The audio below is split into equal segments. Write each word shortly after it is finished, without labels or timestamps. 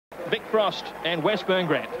Frost and Westburn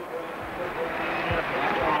Grant.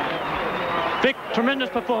 Vic, tremendous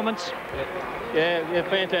performance. Yeah,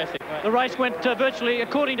 fantastic. The race went virtually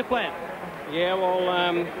according to plan. Yeah,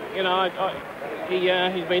 well, you know,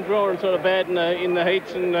 he's been drawing sort of bad in the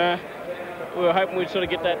heats, and we were hoping we'd sort of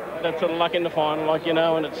get that sort of luck in the final, like, you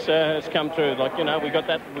know, and it's come through. Like, you know, we got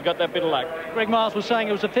that bit of luck. Greg Miles was saying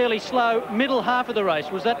it was a fairly slow middle half of the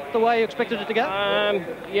race. Was that the way you expected it to go?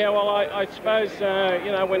 Yeah, well, I suppose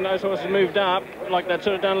you know, when those horses moved up, like, they'd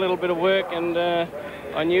sort of done a little bit of work, and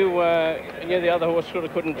I knew the other horse sort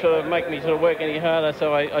of couldn't make me sort of work any harder,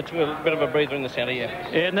 so I took a bit of a breather in the centre, yeah.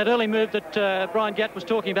 And that early move that Brian Gatt was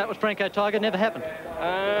talking about with Franco Tiger never happened.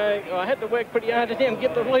 I had to work pretty hard to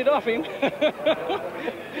get the lead off him.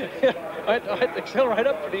 I had to accelerate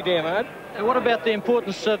up pretty damn hard. And what about the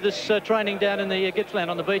importance of this training down in the Gippsland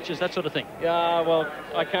on the beaches, that sort of thing? Yeah, well,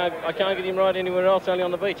 I can't get him right anywhere else, only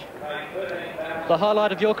on the beach. The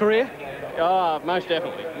highlight of your career? Oh, most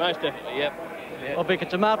definitely, yep. Well, Vic,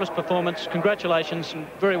 it's a marvellous performance. Congratulations, and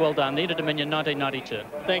very well done. The Inter-Dominion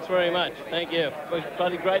 1992. Thanks very much. Thank you. It was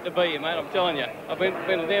bloody great to be here, mate, I'm telling you. I've been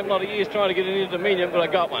a damn lot of years trying to get an Inter-Dominion, but I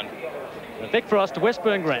got one. Vic Frost,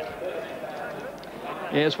 Westburn Grant.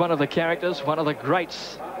 Yes, one of the characters, one of the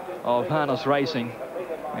greats of harness racing,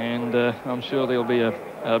 and I'm sure there'll be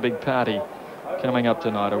a big party coming up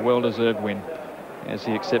tonight, a well-deserved win, as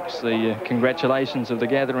he accepts the congratulations of the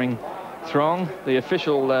gathering throng. The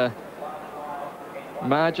official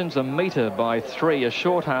margins a metre by 3, a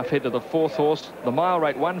short half head to the fourth horse. The mile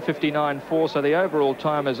rate 1:59.4, so the overall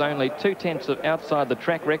time is only 2/10 of outside the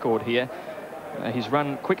track record here. He's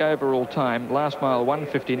run quick overall time, last mile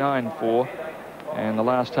 1:59.4, and the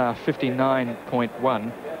last half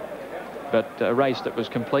 59.1. But a race that was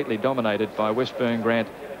completely dominated by Westburn Grant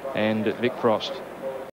and Vic Frost.